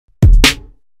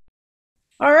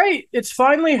All right, it's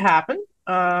finally happened.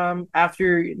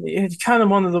 After it's kind of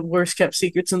one of the worst kept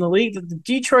secrets in the league, that the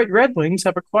Detroit Red Wings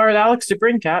have acquired Alex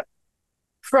DeBrincat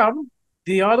from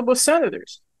the Ottawa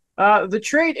Senators. The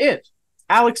trade is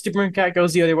Alex DeBrincat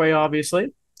goes the other way,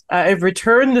 obviously. In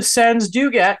return, the Sens do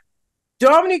get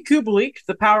Dominic Kubalik,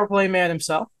 the power play man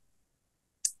himself,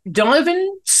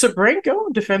 Donovan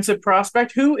Sabrenko, defensive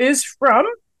prospect, who is from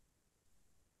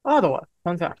Ottawa.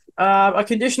 Fun fact. A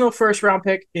conditional first round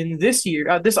pick in this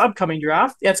upcoming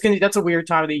draft. Yeah, that's a weird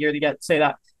time of the year to get say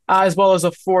that. As well as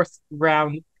a fourth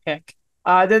round pick.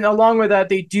 Then along with that,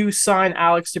 they do sign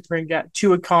Alex DeBrincat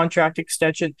to a contract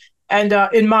extension. And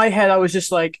in my head, I was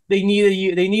just like, they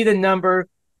need a number.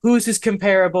 Who's his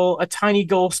comparable? A tiny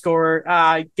goal scorer.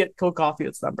 Get Cole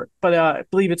Caulfield's number, but I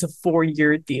believe it's a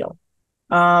 4-year deal.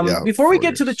 Yeah, Before we 4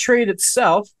 get to the years. trade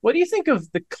itself, what do you think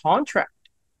of the contract?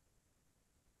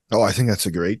 Oh, I think that's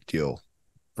a great deal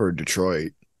for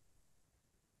Detroit.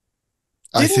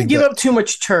 I Didn't think give that up too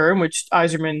much term, which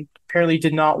Eiserman apparently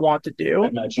did not want to do. I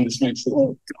imagine this makes it.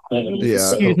 Oh, God. yeah.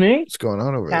 Excuse Oh, me. what's going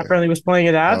on over Cat there? apparently was playing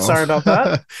it ad. Sorry about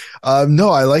that. Oh, no,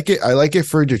 I like it. I like it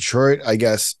for Detroit. I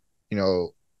guess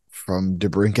from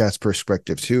DeBrincat's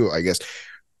perspective too. I guess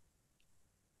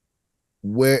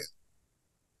where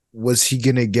was he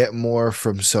gonna get more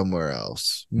from somewhere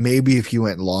else? Maybe if he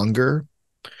went longer.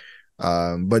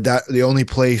 But that the only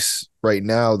place right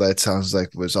now that sounds like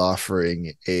was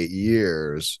offering 8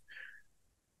 years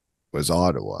was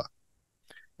Ottawa.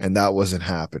 And that wasn't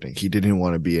happening. He didn't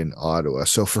want to be in Ottawa.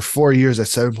 So for 4 years at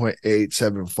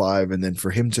 7.875, and then for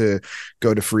him to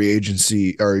go to free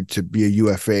agency or to be a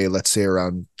UFA, let's say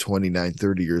around 29,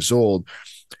 30 years old,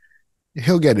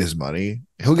 he'll get his money.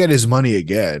 He'll get his money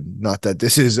again. Not that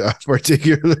this is a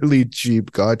particularly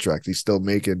cheap contract. He's still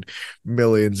making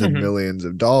millions and Mhm. millions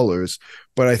of dollars.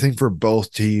 But I think for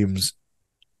both teams,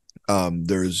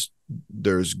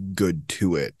 there's good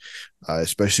to it,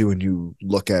 especially when you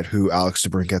look at who Alex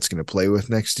DeBrincat's going to play with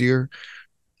next year.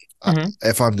 Mhm.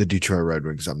 If I'm the Detroit Red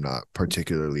Wings, I'm not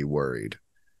particularly worried.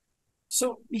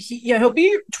 He'll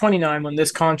be 29 when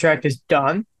this contract is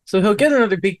done. So he'll get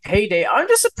another big payday. I'm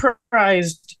just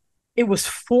surprised it was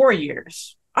 4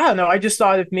 years. I don't know. I just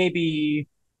thought if maybe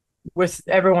with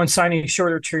everyone signing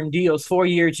shorter term deals, 4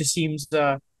 years just seems.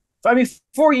 I mean,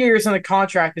 4 years on a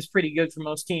contract is pretty good for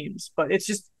most teams, but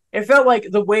it felt like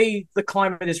the way the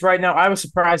climate is right now. I was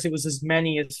surprised it was as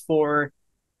many as four.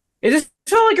 It just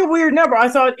felt like a weird number. I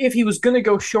thought if he was going to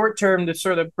go short term to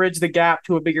sort of bridge the gap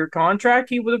to a bigger contract,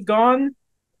 he would have gone.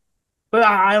 But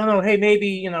I don't know. Hey,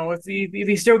 maybe if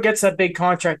he still gets that big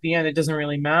contract at the end, it doesn't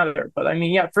really matter. But I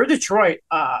mean, yeah, for Detroit,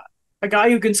 a guy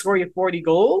who can score you 40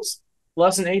 goals,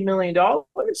 less than $8 million.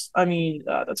 I mean,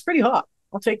 that's pretty hot.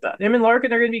 I'll take that. Him and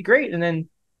Larkin are going to be great. And then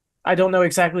I don't know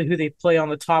exactly who they play on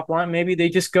the top line. Maybe they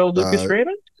just go Lucas Uh,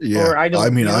 Raymond, yeah, or I I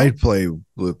don't. mean, I'd put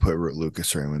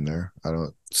Lucas Raymond there. I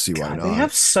don't see why God, they not.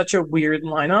 have such a weird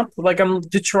lineup. Like I'm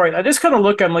Detroit. I just kind of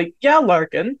look. I'm like, yeah,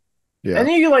 Larkin. Yeah, And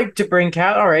then you like to bring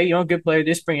Cat, all right, good player,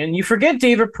 just bring in. You forget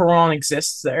David Perron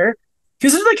exists there.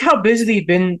 Because it's like how busy they've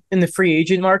been in the free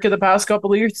agent market the past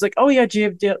couple of years. It's like, oh yeah,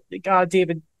 God,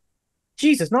 David.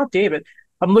 Jesus, not David.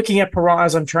 I'm looking at Perron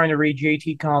as I'm trying to read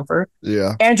JT Confer.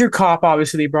 yeah. Andrew Kopp,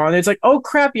 obviously, they brought in. It's like, oh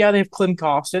crap, yeah, they have Klim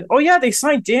Kostin. Oh yeah, they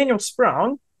signed Daniel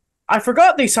Sprong. I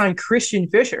forgot they signed Christian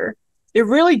Fischer. It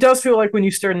really does feel like when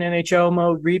you start an NHL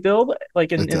mode rebuild,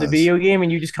 like It in the does. video game, and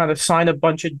you just kind of sign a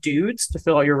bunch of dudes to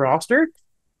fill out your roster.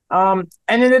 And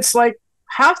then it's like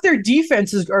half their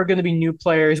defenses are going to be new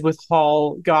players with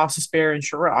Hall, Goss, Spare, and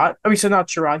Sherrod. I mean, so not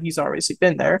Sherrod, he's obviously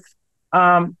been there.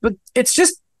 But it's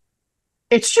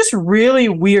just really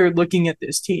weird looking at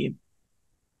this team.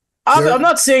 There, I'm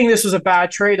not saying this was a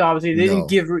bad trade. Obviously, they didn't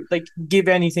no. give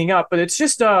anything up, but it's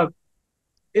just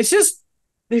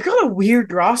they've got a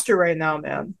weird roster right now,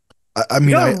 man. I They mean,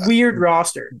 got a weird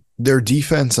roster. their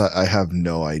defense. I have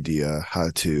no idea how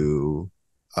to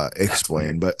That's explain,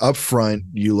 weird. but up front,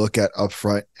 you look at up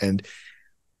front, and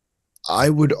I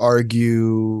would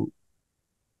argue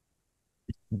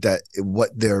that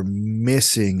what they're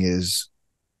missing is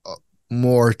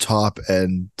more top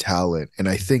end talent, and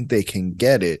I think they can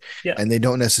get it, Yeah, and they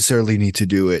don't necessarily need to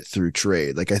do it through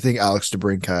trade. Like I think Alex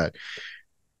DeBrincat,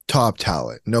 top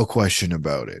talent, no question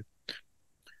about it.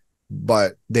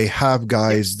 But they have yeah,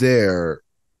 guys there,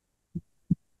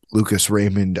 Lucas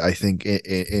Raymond, I think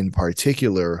in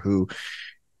particular, who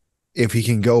if he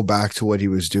can go back to what he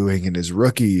was doing in his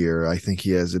rookie year, I think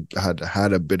he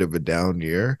had a bit of a down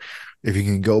year. If he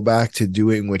can go back to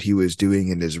doing what he was doing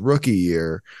in his rookie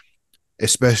year,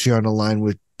 especially on a line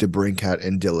with DeBrincat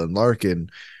and Dylan Larkin,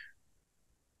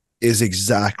 is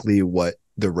exactly what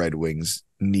the Red Wings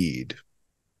need.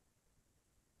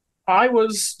 I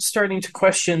was starting to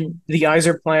question the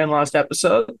Iser plan last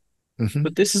episode, Hmm.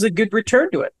 but this is a good return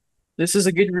to it. This is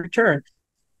a good return.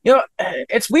 You know,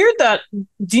 it's weird that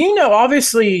do you know?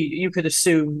 Obviously, you could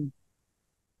assume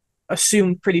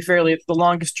pretty fairly that the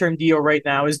longest term deal right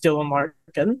now is Dylan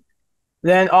Larkin.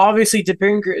 Then obviously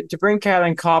DeBrincat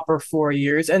and Copper 4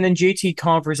 years, and then JT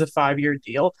Conver's a 5 year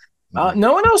deal. Hmm.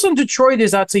 No one else in Detroit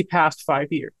is actually past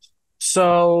 5 years,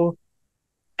 so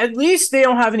at least they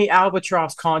don't have any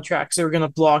albatross contracts that are going to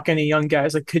block any young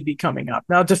guys that could be coming up.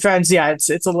 Now defense, yeah, it's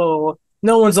a little.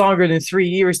 No one's longer than 3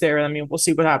 years there. I mean, we'll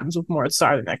see what happens with more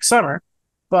outside next summer,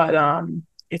 but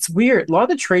it's weird. A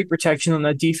lot of trade protection on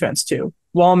that defense too.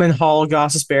 Wallman, Hall,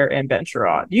 Gossesbear, and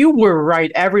Bencherot. You were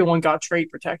right. Everyone got trade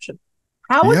protection.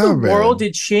 How in the Yeah, world man.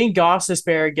 did Shane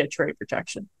Gossesbear get trade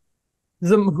protection?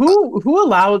 Who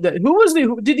allowed that?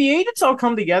 Did the agents all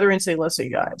come together and say, "Listen,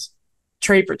 guys,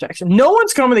 trade protection. No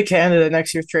one's coming to Canada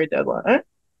next year's trade deadline." Eh?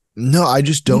 No, I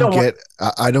just No don't one. get.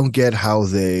 I don't get how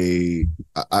they.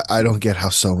 I don't get how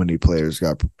so many players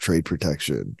got trade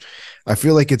protection. I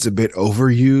feel like it's a bit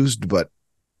overused, but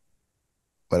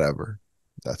whatever.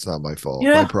 That's not my fault.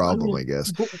 My Yeah, I problem, mean, I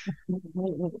guess.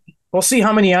 we'll see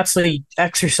how many actually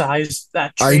exercise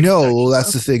that I trade know. Well, protection.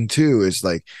 that's Though. the thing too. Is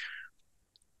like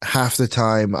half the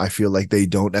time I feel like they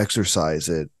don't exercise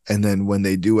it, and then when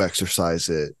they do exercise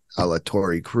it, a la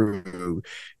Tory Crew,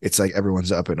 it's like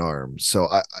everyone's up in arms. So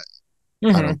I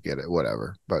Mm-hmm. don't get it.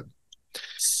 Whatever. But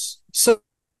So,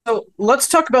 so let's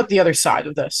talk about the other side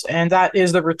of this, and that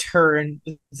is the return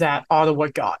that Ottawa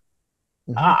got.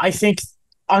 mhm. I think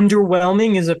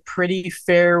underwhelming is a pretty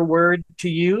fair word to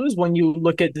use when you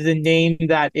look at the name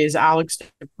that is Alex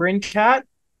DeBrincat.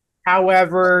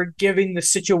 However, given the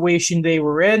situation they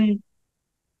were in,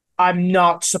 I'm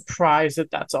not surprised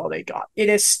that that's all they got. It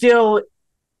is still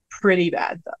pretty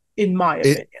bad, though, in my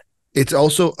it opinion. it's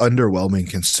also underwhelming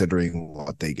considering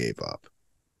what they gave up.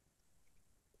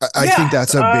 I think Yeah.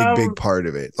 that's a big part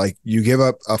of it. Like you give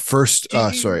up a first,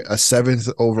 Do sorry, you, a seventh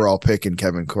overall pick in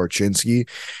Kevin Korchinski,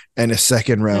 and a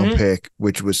second round mhm, pick,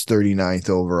 which was 39th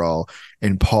overall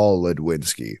in Paul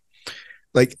Ledwinski.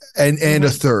 Like and a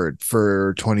mhm, third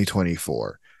for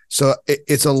 2024. So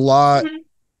it's a lot. mhm.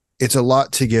 It's a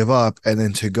lot to give up, and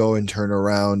then to go and turn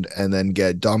around and then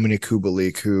get Dominic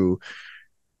Kubalik, who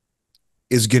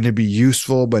is going to be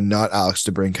useful, but not Alex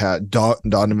DeBrincat.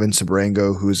 Donovan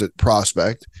Sabrango, who's a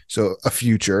prospect, so a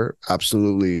future,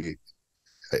 absolutely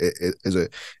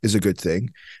is a good thing.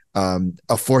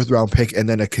 A fourth round pick, and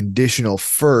then a conditional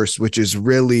first, which is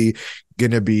really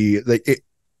going to be like it,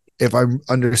 if I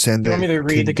understand You want the me to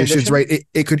read the conditions condition? right,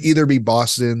 it could either be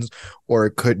Boston's or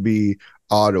it could be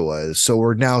Ottawa's. So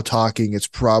we're now talking. It's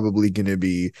probably going to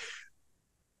be.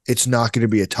 It's not going to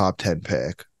be a top 10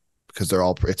 pick because they're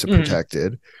all. It's a Mhm.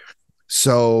 protected.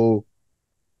 So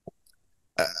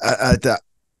that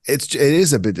it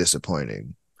is a bit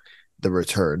disappointing the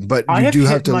return, but I you have do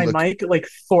have hit to my look. mic like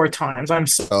 4 times. I'm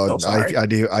so, Oh, so sorry. I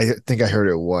do. I think I heard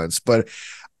it once, but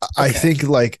I Okay. think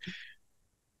like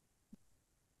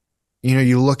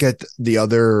you look at the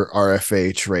other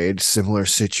RFA trade, similar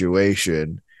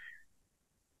situation.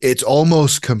 It's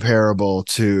almost comparable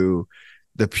to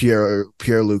the Pierre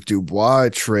Luc Dubois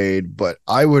trade, but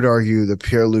I would argue the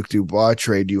Pierre Luc Dubois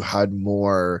trade you had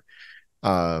more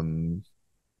um,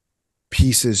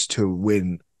 pieces to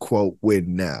win, quote,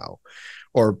 win now,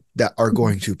 or that are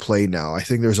going to play now. I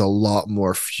think there's a lot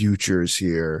more futures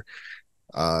here.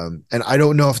 And I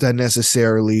don't know if that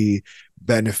necessarily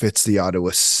benefits the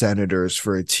Ottawa Senators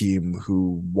for a team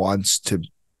who wants to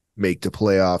make the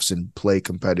playoffs and play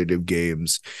competitive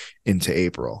games into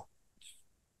April.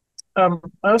 I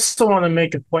also want to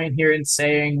make a point here in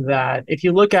saying that if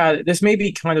you look at it, this may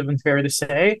be kind of unfair to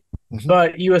say, Mm-hmm.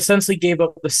 but you essentially gave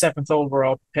up the seventh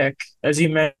overall pick, as you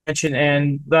mentioned,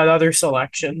 and that other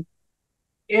selection.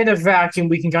 In a vacuum,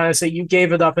 we can kind of say you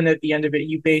gave it up, and at the end of it,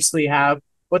 you basically have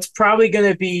what's probably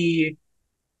going to be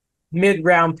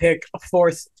mid-round pick, a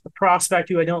fourth prospect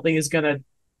who I don't think is going to.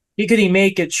 Could he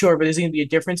make it? Sure, but is he going to be a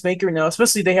difference maker? No,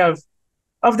 especially they have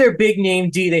of their big name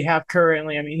D they have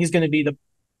currently. I mean, he's going to be the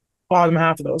bottom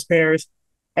half of those pairs,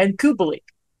 and Kubalik.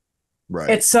 Right.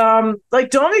 It's like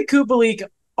Dominic Kubalik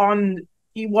on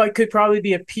what could probably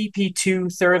be a PP2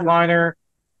 third liner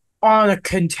on a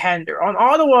contender. On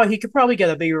Ottawa, he could probably get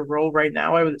a bigger role right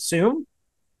now, I would assume.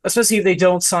 Especially if they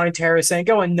don't sign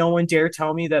Tarasenko, and no one dare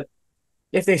tell me that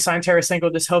if they sign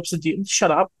Tarasenko, this helps the deal.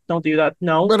 Shut up! Don't do that.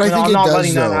 No, But I think I'm it not does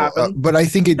letting that though. happen. But I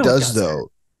think it No, it does doesn't.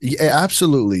 though. It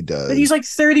absolutely But he's does. like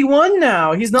 31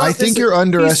 now. He's I not this. think you're He's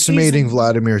underestimating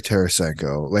Vladimir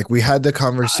Tarasenko. Like we had the I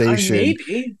conversation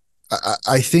maybe.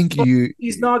 I think But you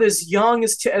he's not as young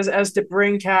as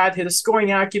DeBrincat. His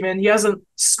scoring acumen, he hasn't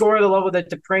scored the level that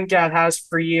DeBrincat has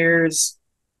for years.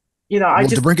 I well,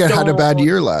 just DeBrincat had a bad don't.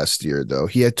 year last year though.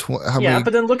 He had how Yeah, many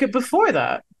but then look at before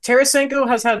that. Tarasenko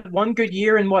has had one good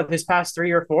year in what his past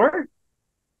three or four,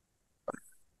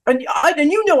 and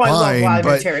I love fine, Vladimir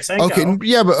but okay, Tarasenko.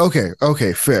 yeah, but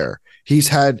okay, fair. He's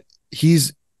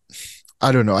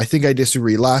I don't know. I think I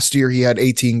disagree. Last year he had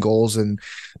 18 goals and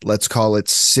let's call it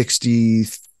 60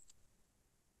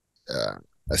 uh,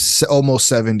 almost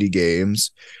 70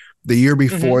 games. The year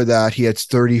Mm-hmm. before that he had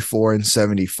 34 and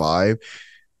 75.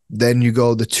 Then you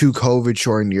go the two COVID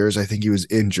shortened years. I think he was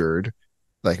injured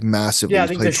like massively. Yeah, I He's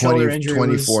think the played 20, shoulder injury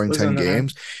 24 and was 10 in there.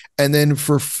 games. And then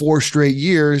for 4 straight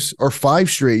years or 5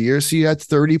 straight years, he had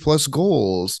 30 plus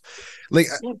goals. Like,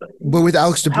 Yeah, but with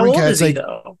Alex how old DeBrincat, is it's he like,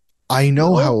 though? I He's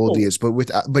know how old he old. is,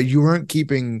 but you weren't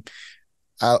keeping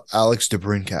Alex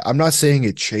DeBrincat. I'm not saying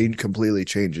it completely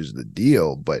changes the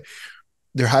deal, but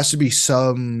there has to be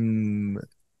some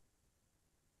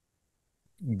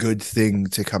good thing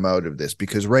to come out of this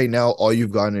because right now all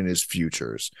you've gotten is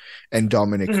futures and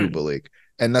Dominic Mhm. Kubalik,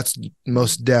 and that's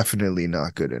most definitely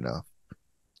not good enough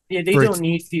Yeah, they for don't it.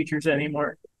 need futures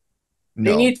anymore.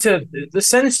 They No, need to. The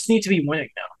Sens need to be winning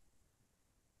now.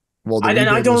 well, the And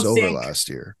I rebuild was don't over think last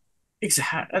year.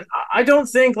 exactly. I don't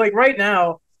think like right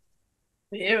now.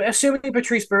 Assuming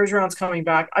Patrice Bergeron's coming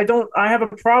back, I don't. I have a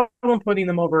problem putting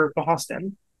them over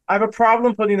Boston. I have a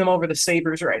problem putting them over the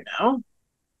Sabres right now.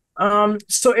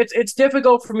 So it's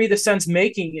difficult for me the Sens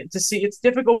making it to see. It's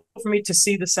difficult for me to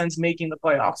see the Sens making the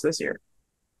playoffs this year,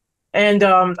 and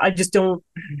I just don't.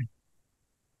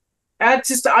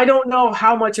 I don't know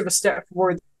how much of a step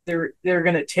forward they're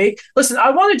going to take. Listen,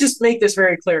 I want to just make this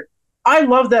very clear. I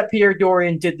love that Pierre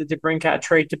Dorian did the DeBrincat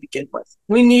trade to begin with.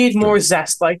 We need more Sure.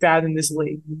 zest like that in this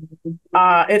league.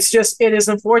 It is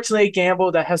unfortunately a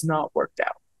gamble that has not worked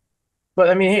out. But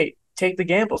I mean, hey, take the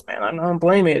gambles, man. I don't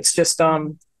blame you. It's just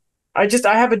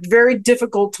I have a very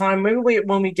difficult time. Maybe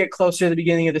when we get closer to the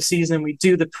beginning of the season, we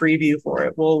do the preview for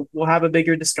it. We'll have a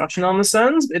bigger discussion on the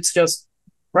Suns. It's just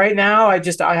right now,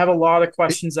 I have a lot of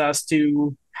questions as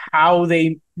to how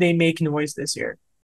they make noise this year.